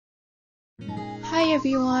Hi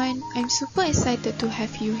everyone, I'm super excited to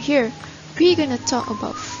have you here. We're gonna talk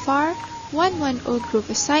about FAR110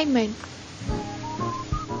 group assignment.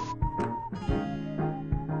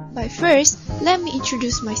 But first, let me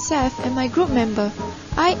introduce myself and my group member.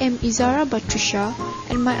 I am Izzara Batrisya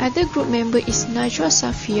and my other group member is Najwa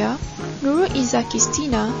Safiyyah, Nurul Izzah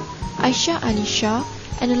Qistina, Aisyah Allysya,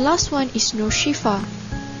 and the last one is Syifa.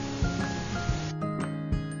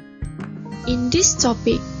 In this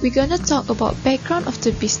topic, we're gonna talk about background of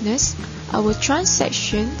the business, our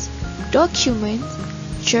transactions, documents,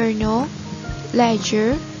 journal,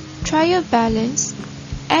 ledger, trial balance,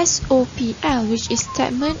 SOPL, which is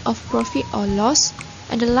statement of profit or loss,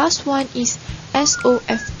 and the last one is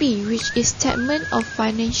SOFP, which is statement of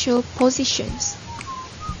financial positions.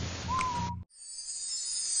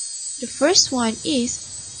 The first one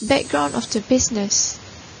is background of the business.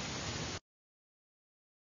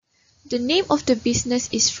 The name of the business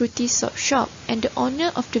is Fruity Soap Shop and the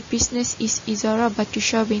owner of the business is Izzara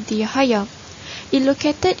Batrisya Binti Yahaya. It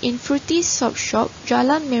located in Fruity Soap Shop,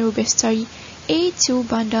 Jalan Meru Bestari, A2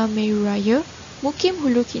 Bandar Meru Raya, Mukim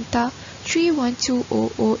Hulu Kinta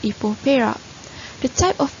 31200 Ipoh Perak. The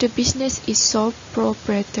type of the business is sole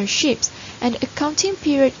proprietorships and the accounting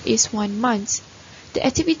period is 1 month. The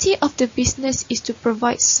activity of the business is to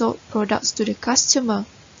provide soap products to the customer.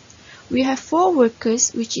 We have 4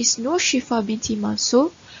 workers, which is Syifa binti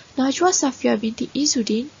Mansor, Najwa Safiyyah binti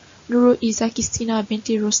Izuddin, Nurul Izzah Qistina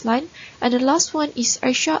binti Ruslan, and the last one is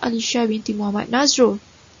Aisyah Allysya binti Muhammad Nazrul.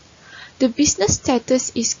 The business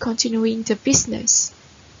status is continuing the business.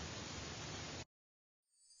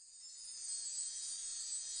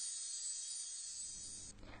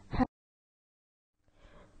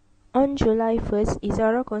 On July 1st,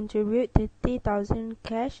 Izzara contributed 30,000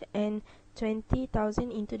 cash and 20,000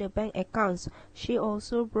 into the bank accounts. She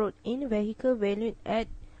also brought in vehicle valued at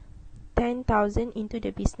 10,000 into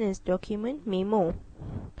the business document memo.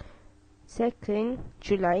 2nd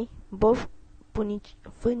July, both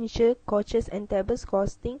furniture, couches and tables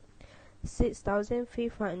costing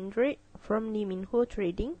 6,500 from Liminho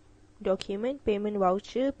Trading, document payment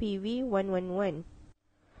voucher PV111.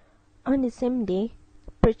 On the same day,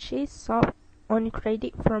 purchase soap on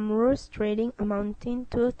credit from Rose Trading amounting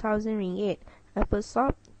 2,000 ringgit. Apple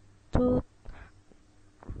soap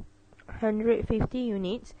 250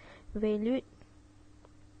 units valued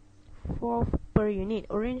 4 per unit.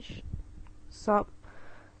 Orange soap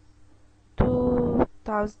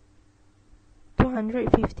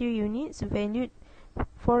 250 units valued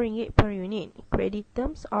 4 ringgit per unit. Credit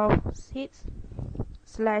terms of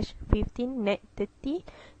 6/15 net 30.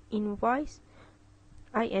 Invoice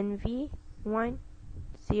INV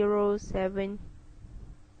 10797.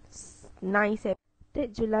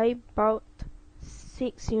 3rd July, bought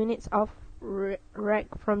 6 units of rack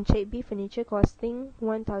from Check B Furniture costing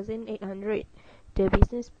 1,800. The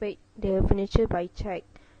business paid the furniture by check.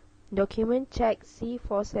 Document check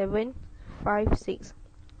C4756.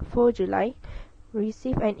 4 July,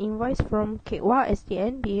 received an invoice from Ketwa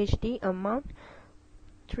SDN BHD amount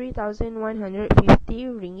 3,150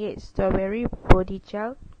 ringgit. Strawberry body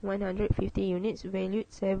gel 150 units valued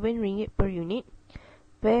 7 ringgit per unit.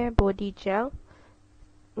 Pear body gel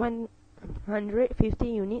 150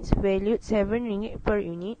 units valued 7 ringgit per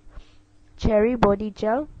unit. Cherry body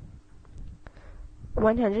gel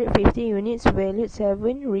 150 units valued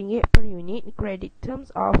 7 ringgit per unit. Credit terms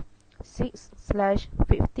of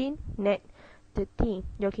 6/15 net 30.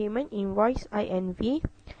 Document invoice INV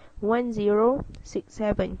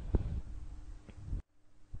 1067.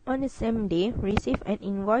 On the same day, received an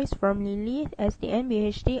invoice from Lily SDN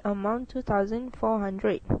BHD amount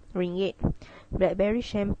 2,400 ringgit. Blackberry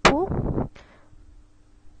shampoo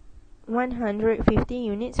 150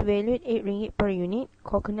 units valued 8 ringgit per unit.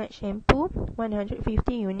 Coconut shampoo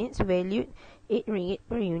 150 units valued 8 ringgit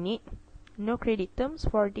per unit. No credit terms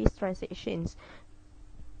for these transactions.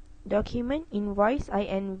 Document invoice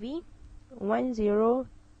INV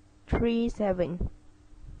 1037.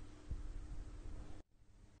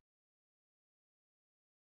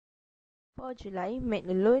 4 July, made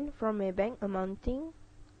a loan from a bank amounting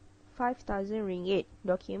 5,000 ringgit.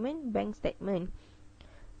 Document bank statement.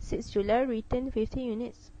 6 July, returned 50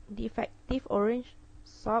 units defective orange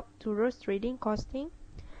soap to Rose Trading costing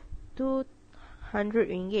 200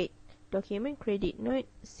 ringgit. Document credit note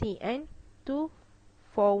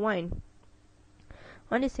CN241.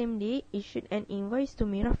 On the same day, issued an invoice to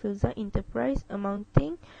Mira Filza Enterprise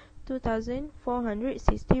amounting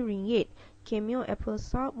 2,460 ringgit. Cameo apple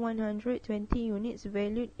soap 120 units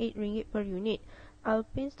valued 8 ringgit per unit.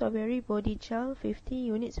 Alpine strawberry body gel 50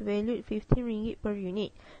 units valued 15 ringgit per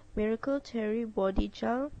unit. Miracle cherry body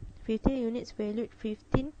gel 15 units valued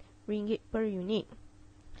 15 ringgit per unit.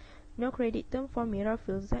 No credit term for Mira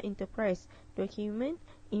Filza Enterprise. Document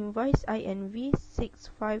Invoice INV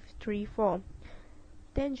 6534.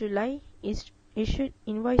 10 July is issued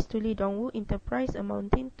invoice to Lee Dongwoo Enterprise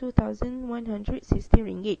amounting 2,160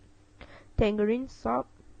 ringgit. Tangerine Soap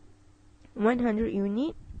 100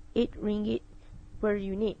 unit 8 ringgit per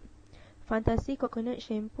unit. Fantasy Coconut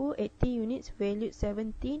Shampoo 80 units valued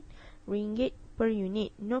 17 ringgit per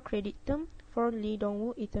unit. No credit term for Lee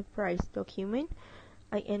Dongwoo Enterprise. Document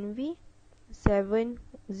INV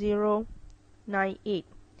 7098.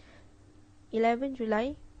 11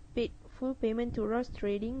 July paid full payment to Ross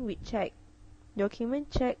Trading with check. Document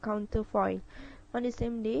check counterfoil. On the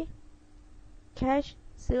same day, cash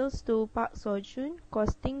sales to Park Sojun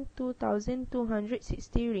costing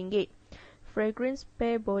 2,260 ringgit. Fragrance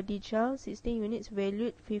Pear Body Gel 16 units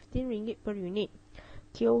valued 15 ringgit per unit.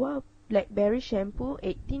 Kiowa Blackberry Shampoo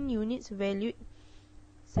 18 units valued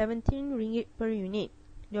 17 ringgit per unit.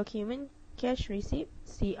 Document cash receipt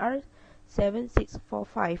CR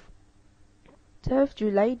 7645. 12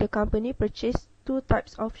 July, the company purchased 2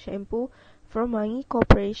 types of shampoo from Wangi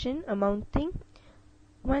Corporation amounting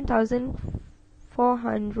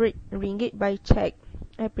 1,400 ringgit by check.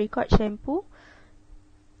 Apricot Shampoo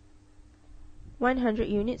 100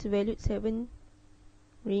 units valued 7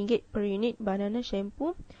 ringgit per unit. Banana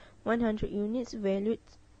Shampoo 100 units valued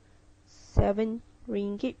 7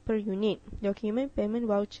 ringgit per unit. Document payment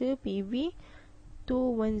voucher PV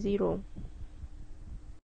 210.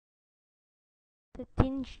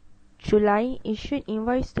 13 July issued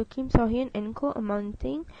invoice to Kim So-hyun & Co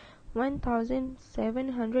amounting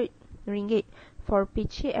 1,700 ringgit for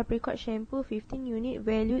Peachy Apricot Shampoo 15 unit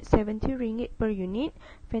valued 70 ringgit per unit.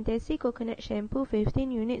 Fantasy Coconut Shampoo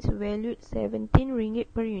 15 units valued 17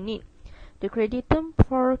 ringgit per unit. The credit term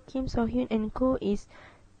for Kim So-hyun & Co is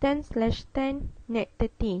 10/10 net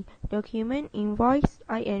 30. Document Invoice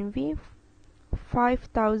INV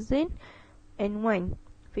 5001.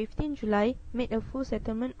 15 July made a full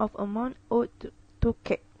settlement of amount owed to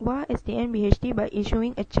Kekwa SDN BHD by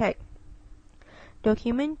issuing a check.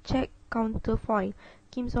 Document check counterfoil.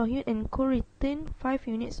 Kim So-hyun & Co returned 5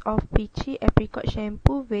 units of Peachy Apricot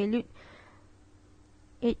Shampoo valued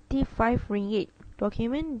 85 ringgit.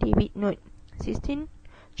 Document debit note. 16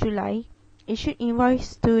 July issued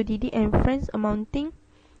invoice to Didi and Friends amounting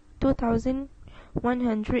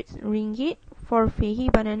 2,100 ringgit for Fehi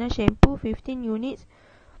Banana Shampoo 15 units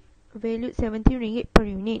valued 70 ringgit per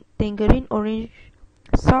unit. Tangerine Orange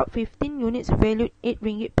Soap 15 units valued 8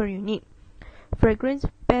 ringgit per unit. Fragrance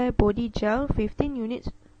Pear Body Gel 15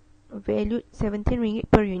 units valued 17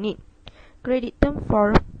 ringgit per unit. Credit term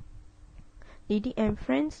for Didi and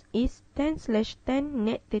Friends is 10/10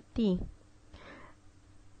 net 30.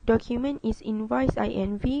 Document is invoice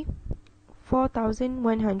INV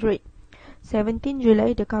 4,100. 17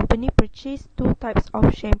 July, the company purchased 2 types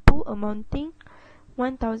of shampoo amounting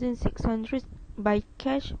 1,600 by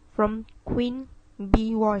cash from Queen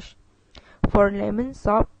Bee Wash. For lemon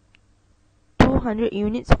soap, 200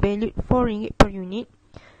 units valued 4 ringgit per unit.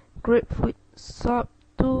 Grapefruit soap,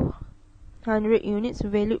 200 units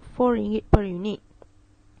valued 4 ringgit per unit.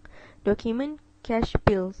 Document cash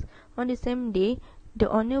bills. On the same day, the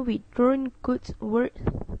owner withdrawn goods worth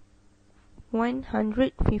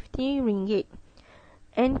 150 ringgit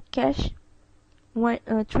and cash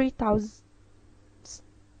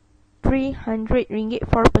 300 ringgit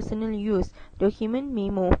for personal use. Document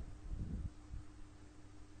memo.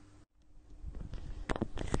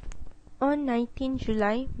 On 19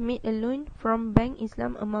 July, made a loan from Bank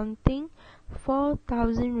Islam amounting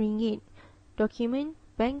 4,000 ringgit. Document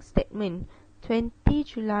bank statement. 20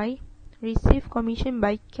 July, received commission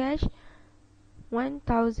by cash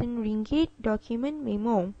 1,000 ringgit. Document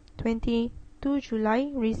memo. 22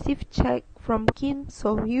 July, received check from Kim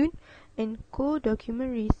So-hyun and Co.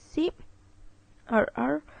 Document receipt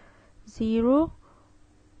RR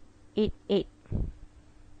 088.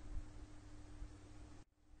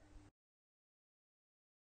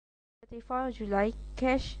 34 July,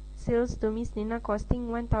 cash sales to Miss Nina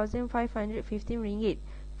costing 1,515 ringgit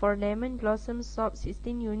for lemon blossom soap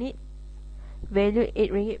 16 unit valued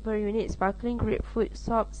 8 ringgit per unit. Sparkling grapefruit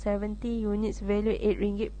soap 70 units valued 8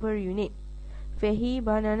 ringgit per unit. Fehi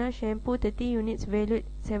banana shampoo 30 units valued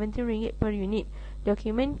 70 ringgit per unit.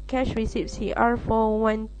 Document cash receipt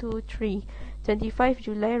CR4123. 25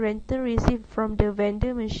 July, rental received from the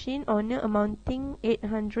vendor machine owner amounting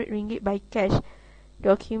 800 ringgit by cash.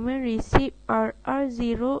 Document receipt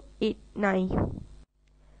RR089.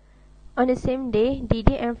 On the same day,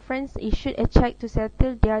 Didi and Friends issued a check to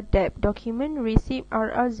settle their debt. Document receipt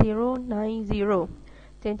RR090.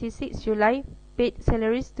 26 July, paid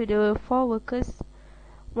salaries to the 4 workers,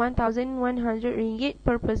 1,100 ringgit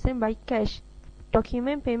per person by cash.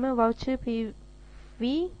 Document payment voucher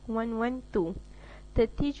PV112.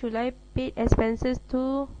 30 July, paid expenses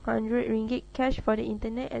 200 ringgit cash for the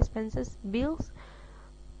internet expenses bills.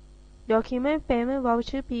 Document payment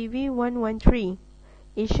voucher PV113.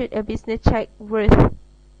 Issued a business check worth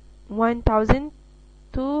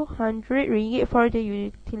 1,200 ringgit for the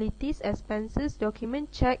utilities expenses.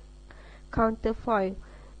 Document check counterfoil.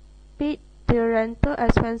 Paid the rental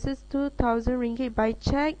expenses 2,000 ringgit by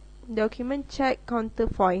check. Document check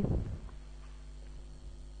counterfoil.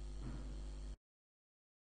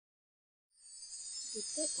 The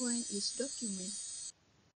third one is document.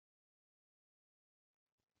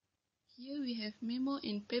 Here we have memo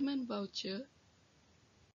and payment voucher,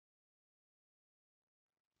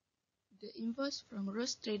 the invoice from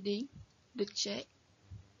Rose Trading, the check,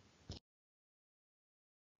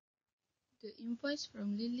 the invoice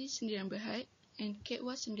from Lily Sendirian Berhad and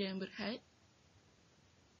Ketwa Sendirian Berhad,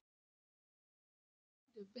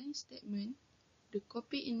 the bank statement, the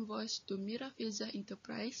copy invoice to Mira Filza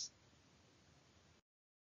Enterprise,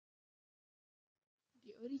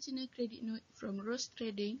 the original credit note from Rose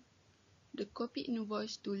Trading, the copy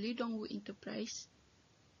invoice to Lee Dongwoo Enterprise,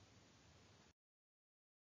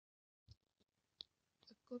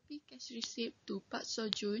 a copy cash receipt to Pak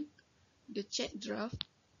Sojun, the check draft,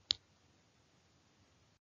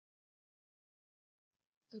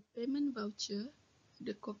 a payment voucher,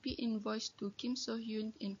 the copy invoice to Kim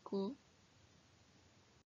So-hyun and Co.,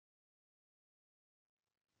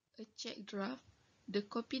 a check draft, the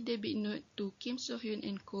copy debit note to Kim So-hyun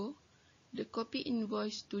and Co., the copy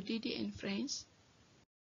invoice to Didi and Friends,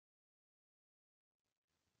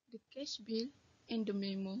 the cash bill and the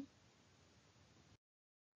memo,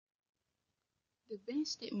 the bank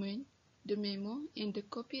statement, the memo and the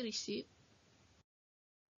copy receipt,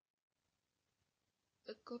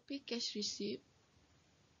 a copy cash receipt,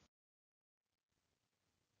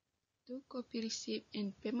 2 copy receipt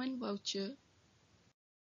and payment voucher,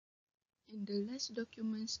 and the last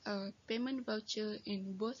documents are payment voucher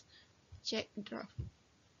and both check draft.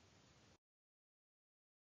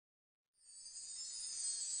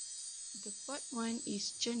 The fourth one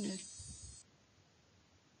is journal.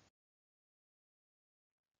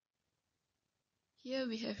 Here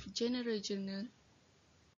we have general journal,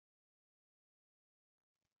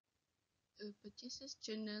 a purchases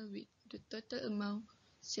journal with the total amount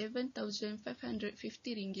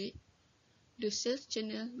 7,550 ringgit, the sales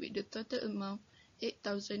journal with the total amount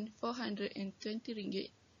 8,420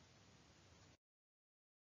 ringgit,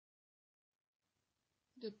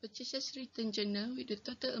 the purchases return journal with the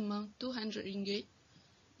total amount 200 ringgit,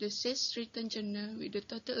 the sales return journal with the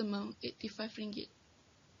total amount 85 ringgit.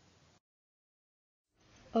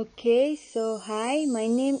 Okay, so hi, my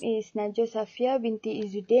name is Najwa Safiyyah Binti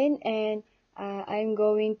Izuddin, and I'm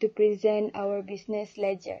going to present our business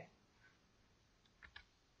ledger.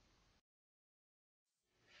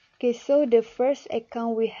 Okay, so the first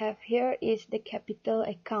account we have here is the capital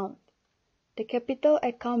account. The capital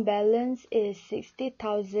account balance is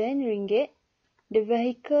 60,000 ringgit. The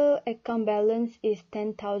vehicle account balance is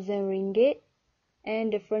 10,000 ringgit.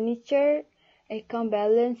 And the furniture account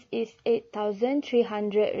balance is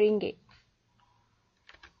 8,300 ringgit.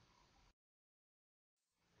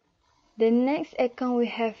 The next account we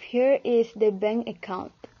have here is the bank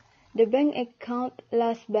account. The bank account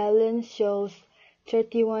last balance shows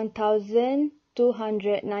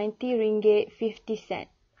 31,290 ringgit 50 cent.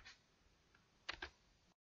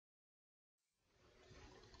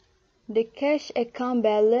 The cash account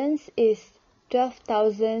balance is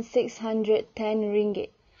 12,610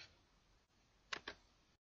 ringgit.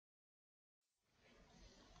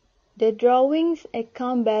 The drawings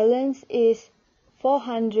account balance is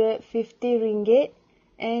 450 ringgit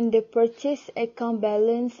and the purchase account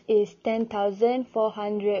balance is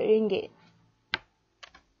 10,400 ringgit.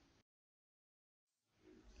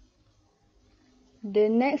 The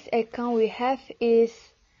next account we have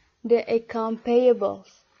is the account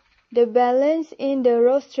payables. The balance in the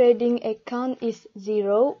Rose Trading account is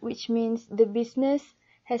 0, which means the business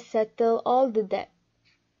has settled all the debt.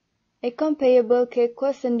 Account payable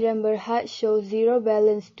Ketwa Sendirian Berhad shows 0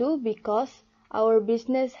 balance too because our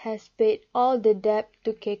business has paid all the debt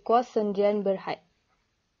to Ketwa Sendirian Berhad.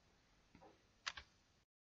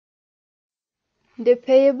 The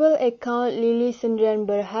payable account Lily Sendirian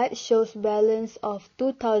Berhad shows balance of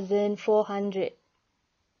 2,400.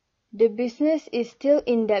 The business is still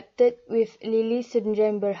indebted with Lily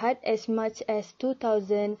Sendirian Berhad as much as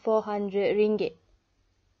 2,400 ringgit.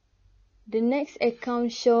 The next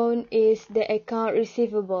account shown is the account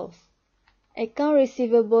receivables. Account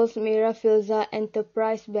receivables Mirafilza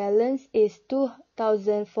Enterprise balance is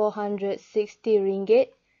 2,460 ringgit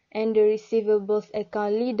and the receivables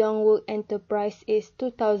account Lee Dongwook Enterprise is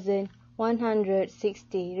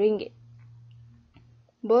 2,160 ringgit.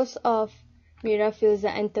 Both of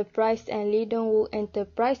Mirafilza Enterprise and Lee Dongwook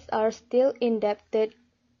Enterprise are still indebted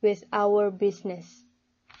with our business.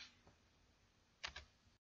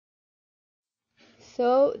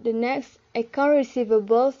 So the next account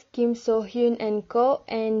receivables Kim So Hyun and Co.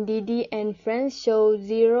 and Didi and Friends show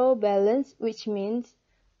zero balance, which means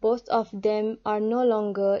both of them are no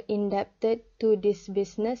longer indebted to this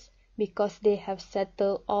business because they have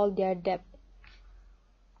settled all their debt.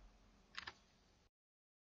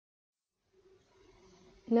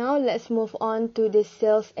 Now let's move on to the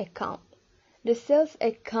sales account. The sales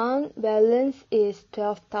account balance is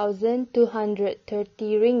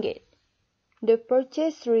 12,230 ringgit. The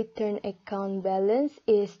purchase return account balance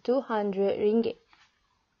is 200 ringgit.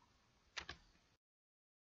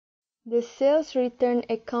 The sales return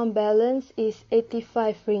account balance is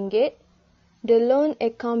 85 ringgit. The loan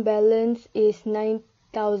account balance is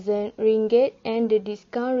 9,000 ringgit and the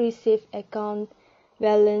discount received account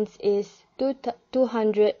balance is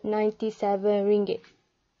 297 ringgit.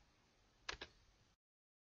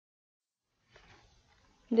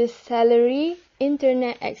 The salary,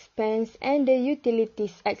 internet expense and the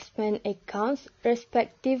utilities expense accounts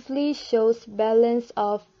respectively shows balance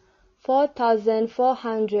of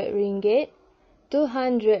 4,400 ringgit,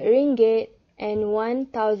 200 ringgit and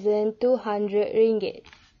 1,200 ringgit.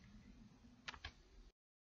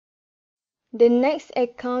 The next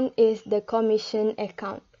account is the commission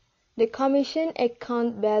account. The commission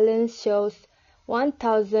account balance shows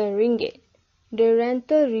 1,000 ringgit. The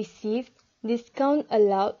rental received, discount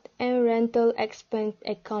allowed and rental expense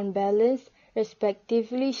account balance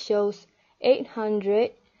respectively shows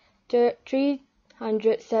 800,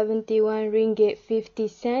 371 ringgit 50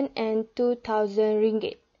 cent and 2,000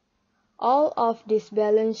 ringgit. All of these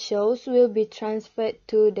balance shows will be transferred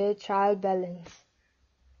to the trial balance.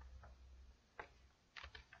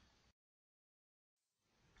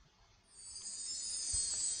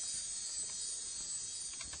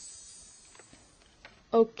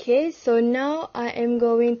 Okay, so now I am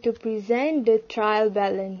going to present the trial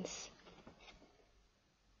balance.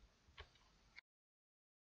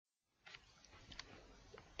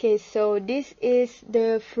 Okay, so this is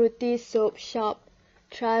the Fruity Soap Shop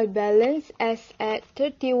trial balance as at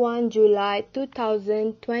 31 July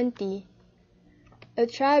 2020. A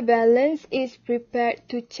trial balance is prepared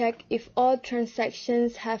to check if all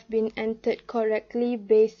transactions have been entered correctly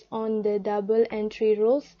based on the double entry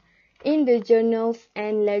rules in the journals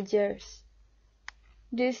and ledgers.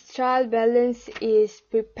 This trial balance is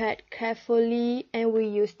prepared carefully and we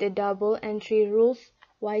use the double entry rules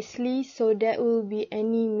wisely so there will be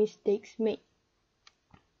any mistakes made.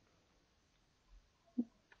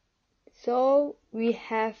 So we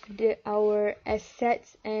have our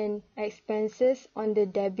assets and expenses on the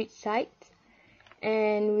debit side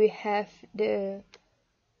and we have the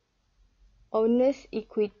owner's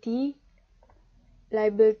equity,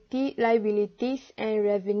 liabilities and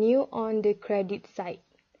revenue on the credit side.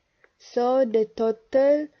 So the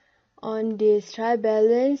total on this trial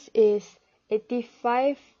balance is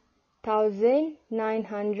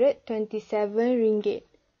 85,927 ringgit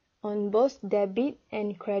on both debit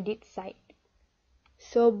and credit side.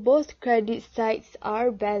 So both credit sides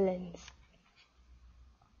are balanced.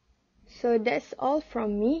 So that's all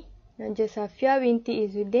from me. Najwa Safiyyah Binti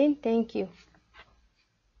Izuddin. Thank you.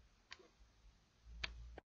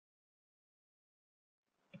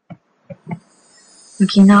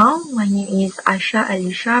 Okay, now my name is Aisyah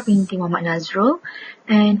Allysya Binti Muhammad Nazrul,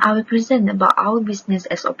 and I will present about our business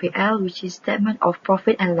SOPL, which is Statement of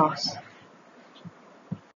Profit and Loss.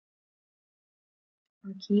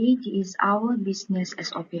 Okay, this is our business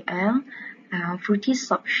SOPL, Fruity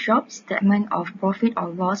Soap Shop Statement of Profit or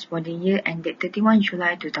Loss for the year ended 31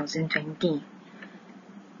 July 2020.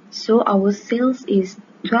 So our sales is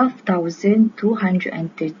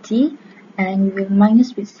 12,230 and we will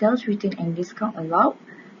minus with sales return and discount allowed.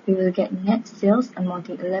 We will get net sales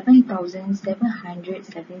amounting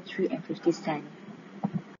 11,773 and 50 cents.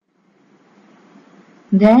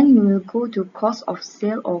 Then we will go to cost of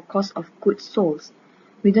sale or cost of goods sold.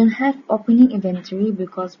 We don't have opening inventory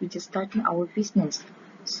because we're just starting our business.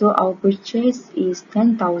 So our purchase is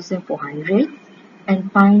 10,400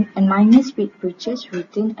 and minus with purchase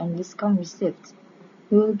return and discount received.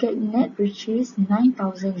 We will get net purchase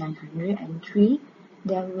 9,903.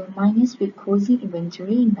 Then we will minus with closing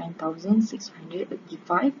inventory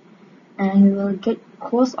 9,685. and we will get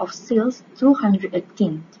cost of sales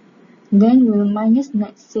 218. Then we will minus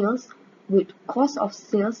net sales with cost of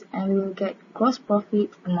sales and we will get gross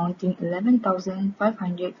profit amounting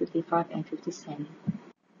 11,555 and 50 cents.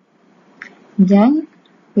 Then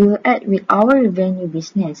we will add with our revenue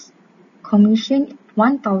business. Commission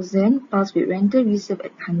 1,000 plus with rental reserve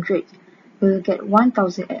at 100. We will get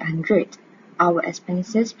 1,800. Our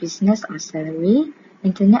expenses business are salary,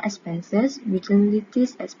 internet expenses,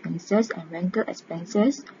 utilities expenses and rental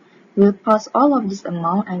expenses. We will pass all of this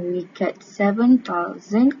amount and we get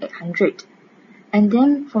 7,800. And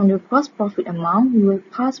then from the gross profit amount, we will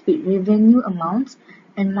pass with revenue amounts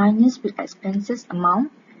and minus with expenses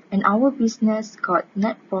amount, and our business got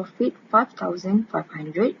net profit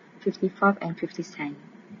 5,555 and 50 cents.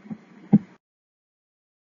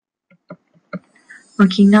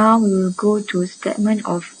 Okay, now we will go to statement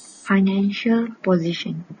of financial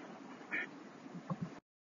position.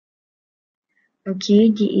 Okay,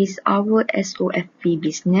 this is our SOFP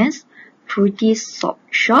business, Fruity Soap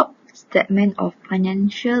Shop, statement of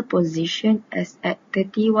financial position as at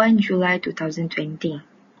 31 July 2020.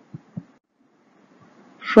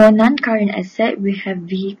 For non-current asset, we have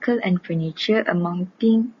vehicle and furniture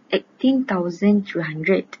amounting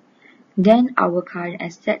 18,300. Then our current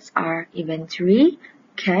assets are inventory,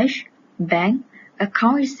 cash, bank,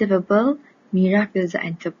 account receivable, Mira Filza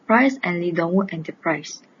Enterprise and Lee Dongwood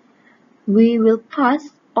Enterprise. We will pass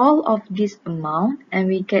all of this amount and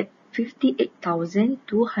we get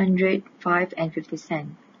 58,205 and 50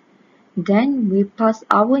 cents. Then we pass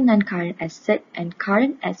our non-current asset and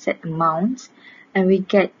current asset amounts and we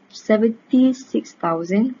get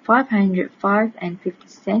 76,505 and 50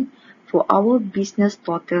 cents for our business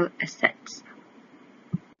total assets.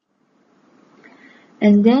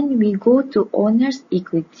 And then we go to owner's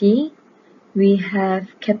equity. We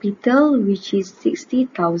have capital which is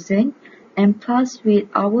 60,000 and plus with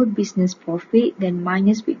our business profit then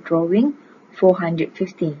minus withdrawing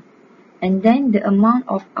 450. And then the amount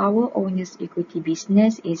of our owner's equity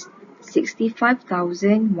business is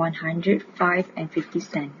 65,105 and 50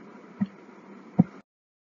 cents.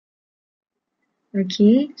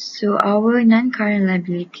 Okay, so our non-current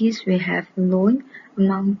liabilities, we have loan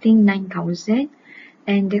amounting 9,000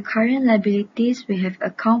 and the current liabilities, we have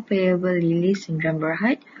account payable Lily Syndrome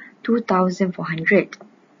Berhad 2,400.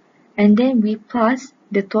 And then we plus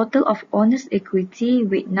the total of owner's equity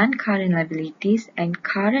with non-current liabilities and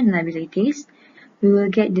current liabilities, we will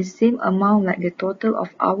get the same amount like the total of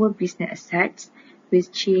our business assets,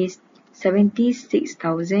 which is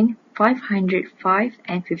 76,505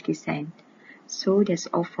 and 50 cents. So that's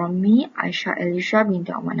all from me, Aisyah Allysya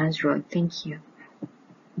Binti Nazrul. Thank you.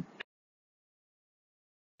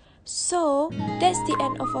 So that's the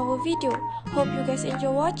end of our video. Hope you guys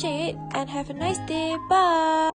enjoy watching it and have a nice day. Bye.